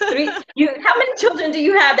 How many children do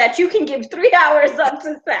you have that you can give 3 hours up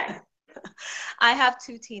to sex? I have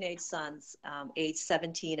two teenage sons, age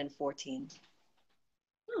 17 and 14.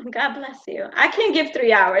 Oh, God bless you. I can't give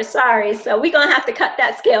 3 hours. Sorry. So we're going to have to cut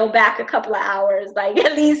that scale back a couple of hours, like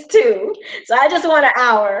at least 2. So I just want an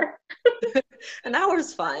hour. An hour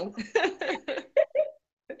is fine.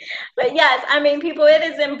 But yes, I mean, people, it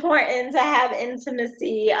is important to have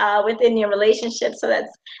intimacy within your relationship. So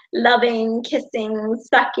that's loving, kissing,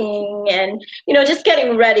 sucking, and, just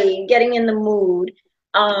getting ready, getting in the mood.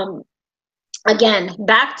 Again,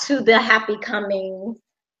 back to the Happy Coming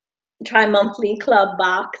tri-monthly club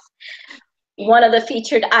box. One of the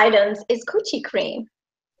featured items is coochie cream.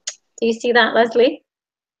 Do you see that, Lesley?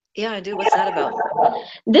 Yeah, I do. What's that about?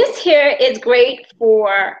 This here is great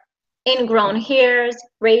for ingrown hairs,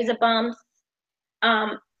 razor bumps,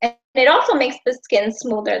 and it also makes the skin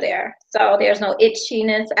smoother there. So there's no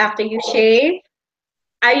itchiness after you shave.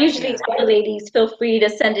 I usually tell the ladies, feel free to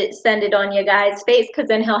send it on your guy's face, because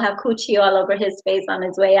then he'll have coochie all over his face on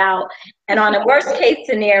his way out. And on a worst case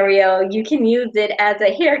scenario, you can use it as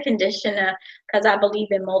a hair conditioner, because I believe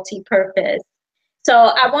in multi-purpose. So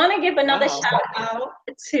I want to give another shout out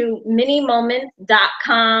to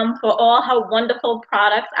minimoments.com for all her wonderful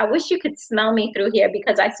products. I wish you could smell me through here,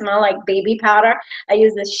 because I smell like baby powder. I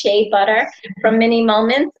use this shea butter from Mini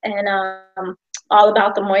Moments, and all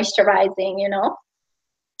about the moisturizing,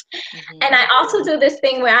 And I also do this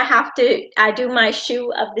thing where I do my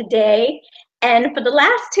shoe of the day. And for the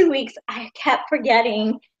last 2 weeks, I kept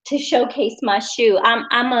forgetting to showcase my shoe.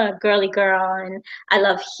 I'm a girly girl and I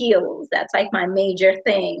love heels. That's like my major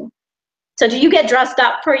thing. So do you get dressed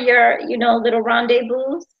up for your, little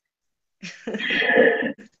rendezvous?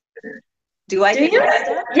 Do I get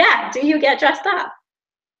dressed up? Yeah, do you get dressed up?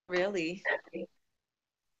 Really?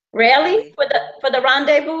 Really? For the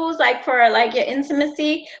rendezvous, like for like your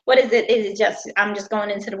intimacy? What is it? Is it just I'm just going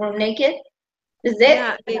into the room naked? Is it?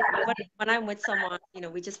 Yeah, when I'm with someone,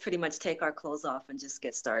 we just pretty much take our clothes off and just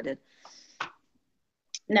get started.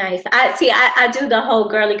 Nice. I do the whole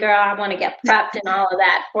girly girl. I want to get prepped and all of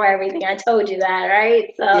that for everything. I told you that,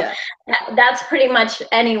 right? So Yeah. that's pretty much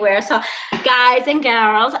anywhere. So guys and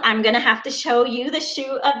girls, I'm going to have to show you the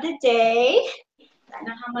shoe of the day. I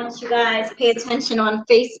know how much you guys pay attention on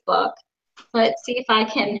Facebook. Let's see if I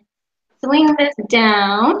can swing this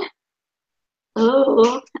down.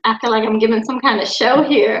 Oh, I feel like I'm giving some kind of show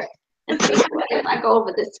here. Let's see if I go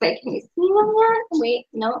over this way. Can you see them yet? Wait,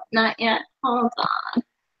 no, not yet. Hold on.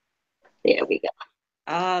 There we go.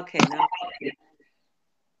 Okay, now.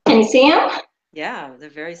 Can you see them? Yeah,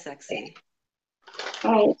 they're very sexy.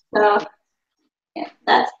 All right, so yeah,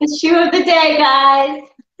 that's the shoe of the day, guys.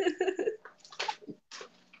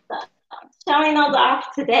 So I'm showing those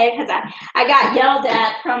off today because I got yelled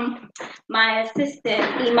at from my assistant,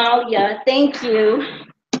 Emalia. Thank you.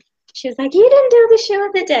 She was like, you didn't do the shoe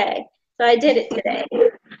of the day. So I did it today.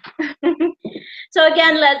 So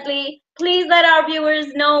again, Lesley, please let our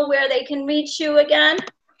viewers know where they can reach you again.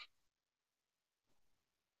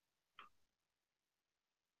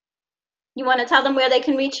 You want to tell them where they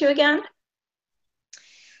can reach you again?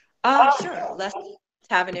 Sure.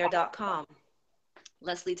 LesleyTavernier.com.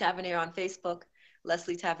 Lesley Tavernier on Facebook,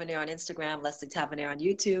 Lesley Tavernier on Instagram, Lesley Tavernier on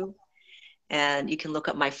YouTube. And you can look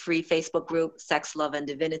up my free Facebook group, Sex, Love, and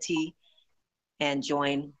Divinity, and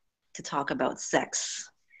join to talk about sex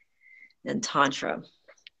and Tantra.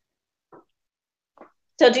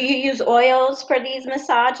 So do you use oils for these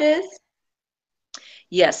massages?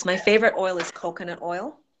 Yes, my favorite oil is coconut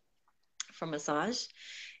oil for massage.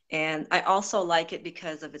 And I also like it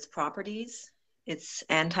because of its properties. It's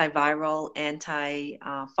antiviral,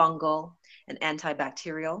 antifungal, and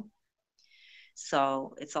antibacterial.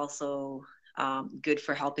 So it's also good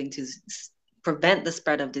for helping to prevent the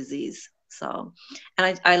spread of disease. So,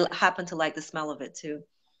 and I happen to like the smell of it too.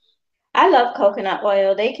 I love coconut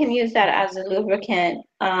oil. They can use that as a lubricant.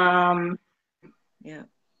 Yeah.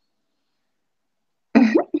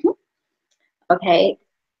 Okay.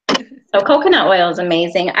 So coconut oil is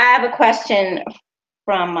amazing. I have a question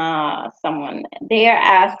from someone. They are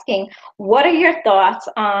asking, what are your thoughts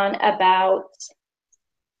on about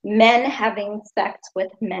men having sex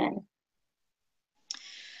with men?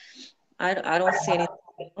 I don't see anything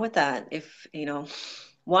wrong with that. If,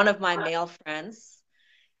 one of my male friends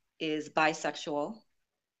is bisexual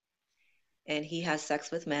and he has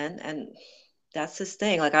sex with men, and that's his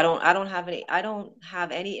thing. Like I don't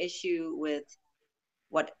have any issue with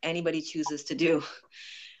what anybody chooses to do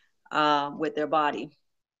with their body.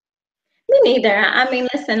 Me neither. I mean,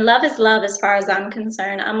 listen, love is love as far as I'm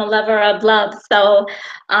concerned. I'm a lover of love. So,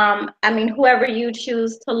 I mean, whoever you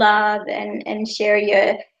choose to love and share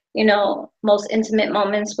your, most intimate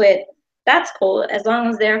moments with, that's cool. As long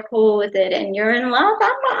as they're cool with it and you're in love,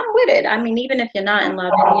 I'm with it. I mean, even if you're not in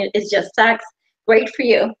love and it's just sex, great for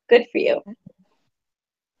you. Good for you.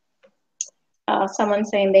 Someone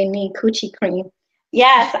saying they need coochie cream.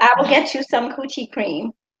 Yes, I will get you some coochie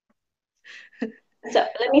cream. So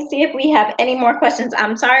let me see if we have any more questions.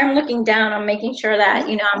 I'm sorry, I'm looking down. I'm making sure that,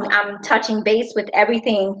 I'm touching base with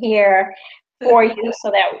everything here for you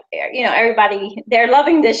so that, everybody, they're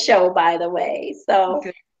loving this show, by the way. So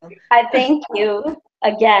Good. I thank you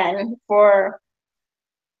again for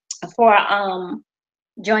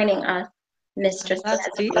joining us, Mistress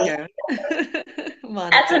Lesley.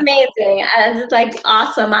 That's amazing. It's like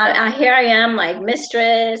awesome. Here I am, like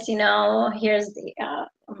mistress. Here's the.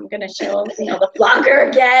 I'm gonna show the vlogger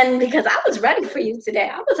again because I was ready for you today.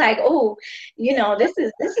 I was like, oh, this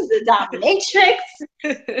is the dominatrix.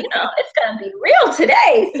 It's gonna be real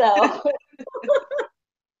today. So,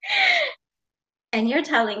 and you're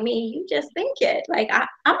telling me you just think it. Like I'm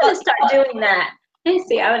gonna start doing that. I'm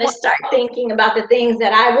gonna start thinking about the things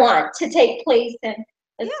that I want to take place and.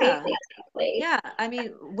 Yeah, I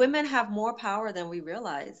mean, women have more power than we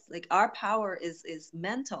realize. Like our power is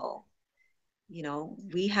mental.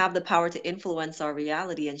 We have the power to influence our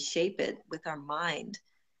reality and shape it with our mind.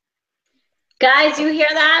 Guys, you hear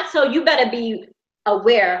that? So you better be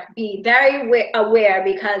aware, be very aware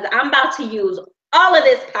because I'm about to use all of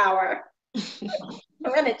this power.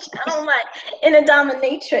 I'm gonna channel my inner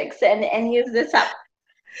dominatrix and use this up.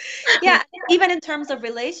 Yeah, even in terms of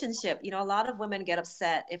relationship, you know, a lot of women get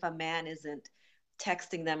upset if a man isn't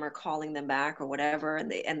texting them or calling them back or whatever, and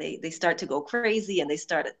they start to go crazy and they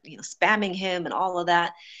start, you know, spamming him and all of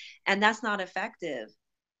that, and that's not effective.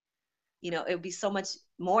 You know, it would be so much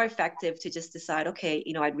more effective to just decide, okay,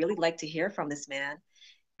 you know, I'd really like to hear from this man,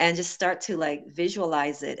 and just start to like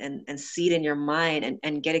visualize it and see it in your mind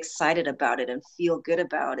and get excited about it and feel good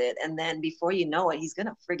about it, and then before you know it, he's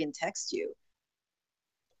gonna friggin' text you.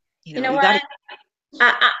 You You know, know you what?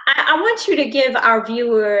 got to. I want you to give our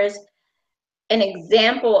viewers an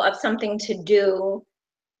example of something to do,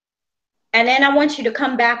 and then I want you to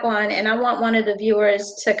come back on, and I want one of the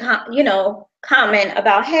viewers to comment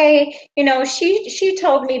about, hey, she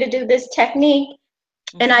told me to do this technique,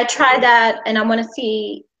 and I tried that, and I want to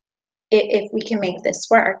see if we can make this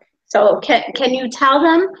work. So can you tell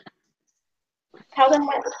them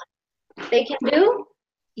what they can do?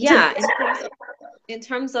 Yeah, in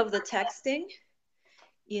terms of the texting,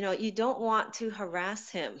 you know, you don't want to harass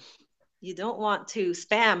him. You don't want to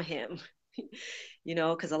spam him, you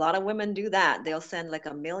know, because a lot of women do that. They'll send like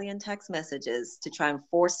a million text messages to try and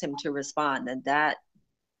force him to respond. And that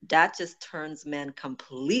just turns men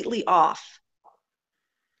completely off.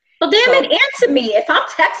 Well, damn it, answer me. If I'm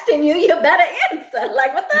texting you, you better answer.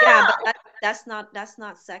 Like, what the hell? But that's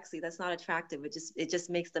not sexy. That's not attractive. It just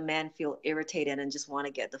makes the man feel irritated and just want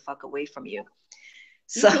to get the fuck away from you.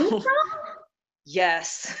 So, you think so?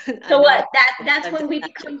 Yes. So what? That's when we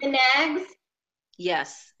become the nags?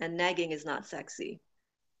 Yes, and nagging is not sexy.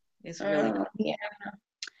 It's really yeah.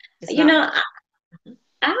 It's you not. know,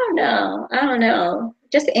 I don't know. I don't know.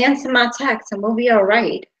 Just answer my text and we'll be all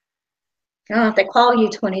right. I don't have to call you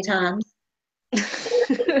 20 times.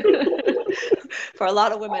 For a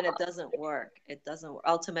lot of women, it doesn't work. It doesn't.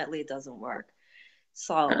 Ultimately, it doesn't work.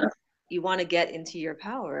 So you want to get into your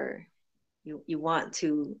power. You want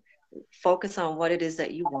to focus on what it is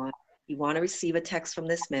that you want. You want to receive a text from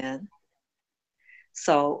this man.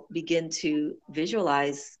 So begin to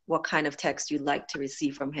visualize what kind of text you'd like to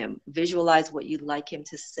receive from him. Visualize what you'd like him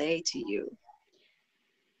to say to you.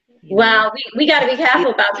 Wow, we got to be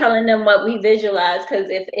careful about telling them what we visualize, because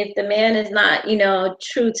if the man is not,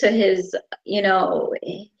 true to his,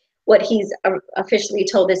 what he's officially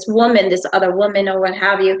told this other woman, or what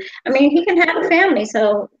have you. I mean, he can have a family,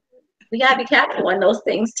 so we got to be careful on those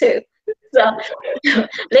things too. So,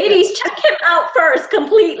 ladies, check him out first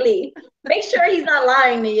completely. Make sure he's not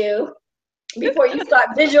lying to you before you start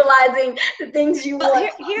visualizing the things you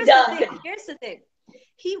want done. Here's the thing.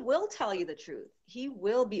 He will tell you the truth. He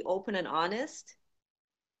will be open and honest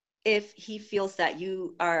if he feels that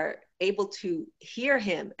you are able to hear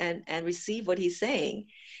him and receive what he's saying.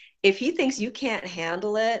 If he thinks you can't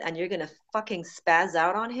handle it and you're going to fucking spaz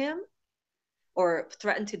out on him or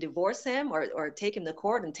threaten to divorce him or take him to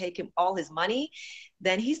court and take him all his money,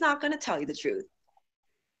 then he's not going to tell you the truth.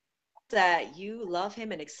 That you love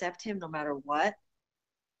him and accept him no matter what,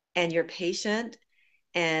 and you're patient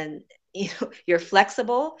and you're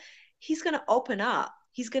flexible, he's going to open up.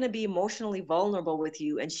 He's going to be emotionally vulnerable with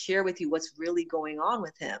you and share with you what's really going on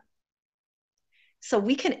with him. So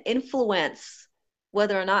we can influence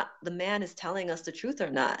whether or not the man is telling us the truth or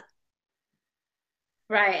not.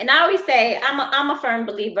 Right. And I always say, I'm a firm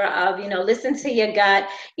believer of, listen to your gut.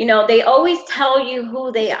 They always tell you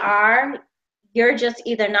who they are. You're just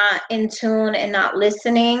either not in tune and not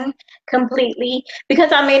listening completely.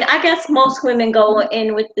 Because, I guess most women go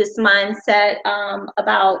in with this mindset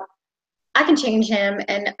about, I can change him.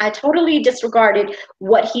 And I totally disregarded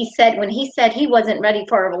what he said when he said he wasn't ready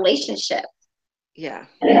for a relationship. Yeah.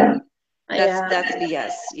 That's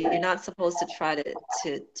BS. You're not supposed to try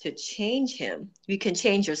to change him. You can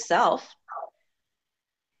change yourself.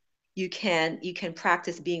 You can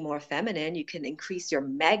practice being more feminine. You can increase your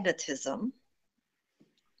magnetism.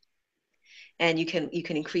 And you can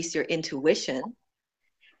increase your intuition,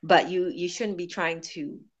 but you shouldn't be trying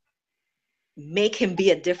to make him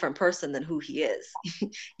be a different person than who he is.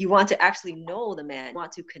 You want to actually know the man. You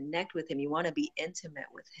want to connect with him. You want to be intimate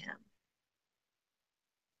with him.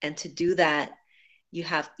 And to do that, you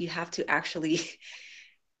have to actually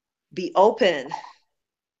be open.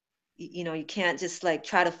 You can't just like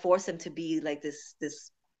try to force him to be like this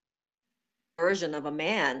version of a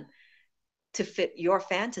man to fit your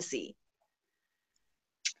fantasy.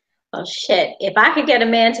 Oh shit, if I could get a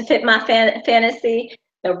man to fit my fantasy,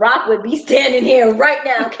 The Rock would be standing here right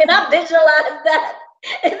now. Can I visualize that?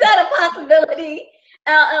 Is that a possibility?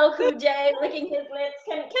 LL Cool J licking his lips.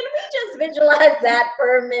 Can we just visualize that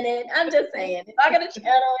for a minute? I'm just saying, if I gotta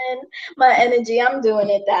channel in my energy, I'm doing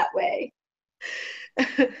it that way.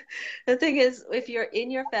 The thing is, if you're in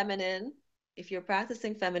your feminine, if you're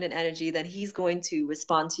practicing feminine energy, then he's going to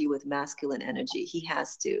respond to you with masculine energy. He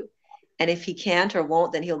has to. And if he can't or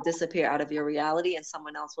won't, then he'll disappear out of your reality and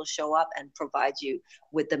someone else will show up and provide you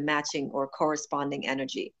with the matching or corresponding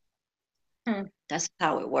energy. That's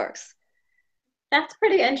how it works. That's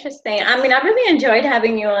pretty interesting. I mean, I really enjoyed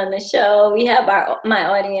having you on the show. We have my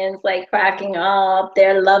audience like cracking up.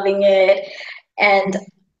 They're loving it. And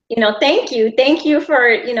thank you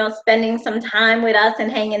for spending some time with us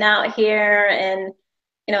and hanging out here and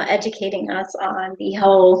educating us on the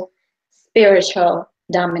whole spiritual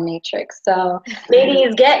dominatrix. So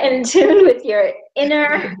ladies, get in tune with your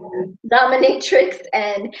inner dominatrix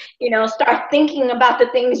and start thinking about the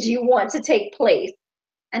things you want to take place,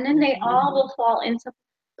 and then they all will fall into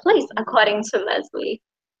place, according to Lesley.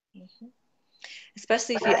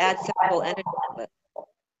 Especially if you add sexual energy to it.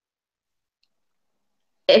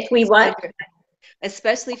 If we what?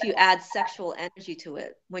 Especially if you add sexual energy to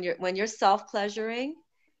it. When you're self-pleasuring,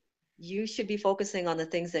 you should be focusing on the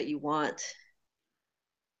things that you want.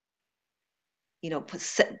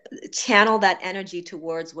 Channel that energy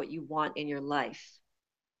towards what you want in your life.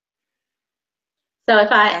 So if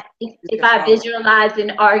I visualize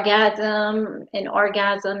an orgasm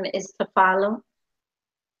is to follow.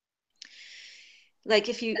 Like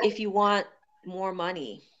if you want more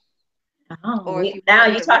money. Oh, or now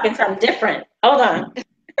you're talking something different. Hold on.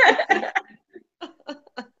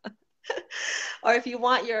 Or if you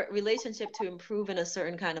want your relationship to improve in a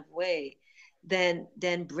certain kind of way, then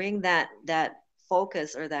bring that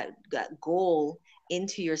focus or that goal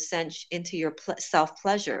into your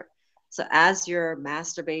self-pleasure. So as you're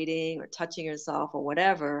masturbating or touching yourself or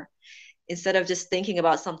whatever, instead of just thinking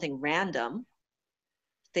about something random,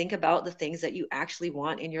 think about the things that you actually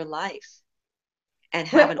want in your life and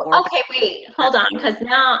have an orgasm. Okay, wait, hold on, because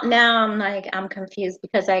now I'm confused,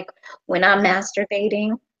 because like when I'm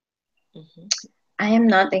masturbating, I am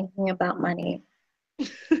not thinking about money.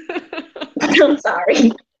 I'm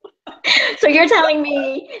sorry. So you're telling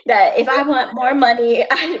me that if I want more money,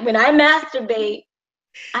 when I masturbate,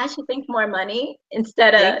 I should think more money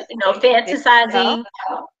instead of fantasizing.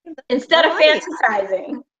 Instead of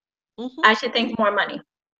fantasizing, I should think more money.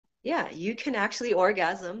 Yeah, you can actually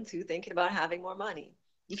orgasm to thinking about having more money.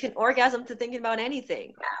 You can orgasm to thinking about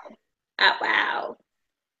anything. Wow. Wow.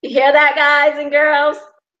 You hear that, guys and girls?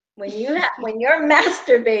 When you're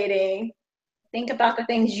masturbating, think about the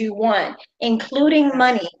things you want, including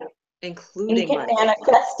money. Including you can money.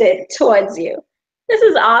 manifest it towards you. This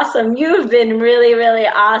is awesome. You've been really, really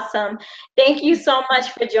awesome. Thank you so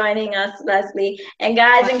much for joining us, Lesley. And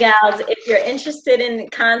guys and gals, if you're interested in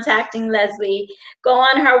contacting Lesley, go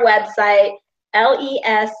on her website,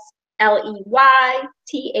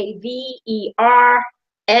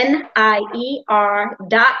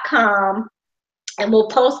 LesleyTavernier.com. And we'll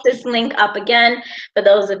post this link up again for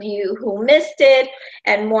those of you who missed it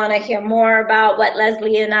and want to hear more about what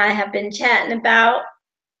Lesley and I have been chatting about.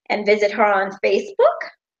 And visit her on Facebook,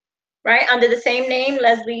 right? Under the same name,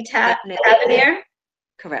 Lesley Tavernier.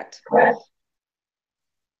 Correct.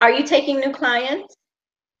 Are you taking new clients?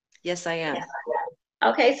 Yes, I am.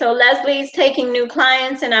 Okay, so Lesley's taking new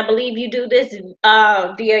clients, and I believe you do this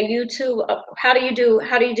via YouTube. How do you do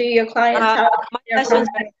your clients? My sessions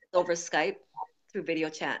over Skype through video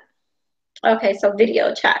chat. Okay, so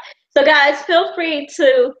video chat. So guys, feel free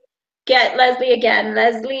to get Lesley again,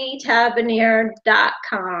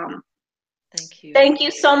 LesleyTavernier.com. Thank you. Thank you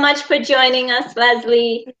so much for joining us,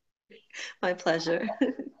 Lesley. My pleasure.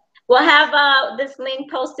 We'll have this link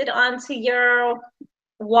posted onto your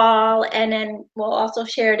wall, and then we'll also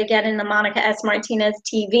share it again in the Monica S. Martinez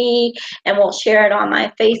TV, and we'll share it on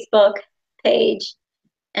my Facebook page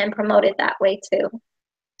and promote it that way too.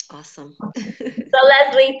 Awesome. So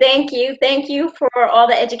Lesley, thank you. Thank you for all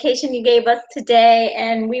the education you gave us today,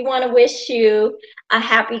 and we want to wish you a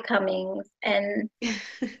happy comings, and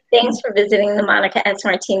thanks for visiting the Monica S.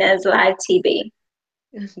 Martinez Live TV.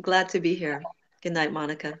 Glad to be here. Good night,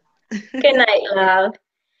 Monica. Good night, love.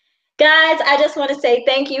 Guys, I just want to say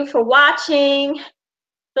thank you for watching.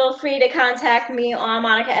 Feel free to contact me on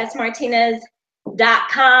MonicaSMartinez.com.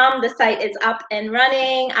 The site is up and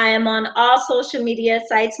running. I am on all social media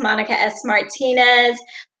sites, Monica S. Martinez,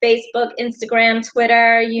 Facebook, Instagram,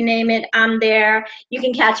 Twitter, you name it, I'm there. You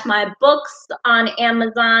can catch my books on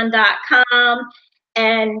Amazon.com.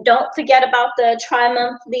 And don't forget about the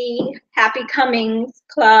tri-monthly Happy Comings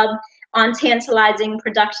Club on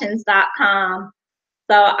TantalizingProductions.com.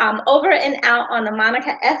 So I'm over and out on the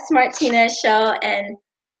Monica S. Martinez show, and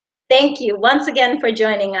thank you once again for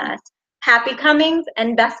joining us. Happy comings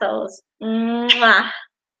and besos. Mwah.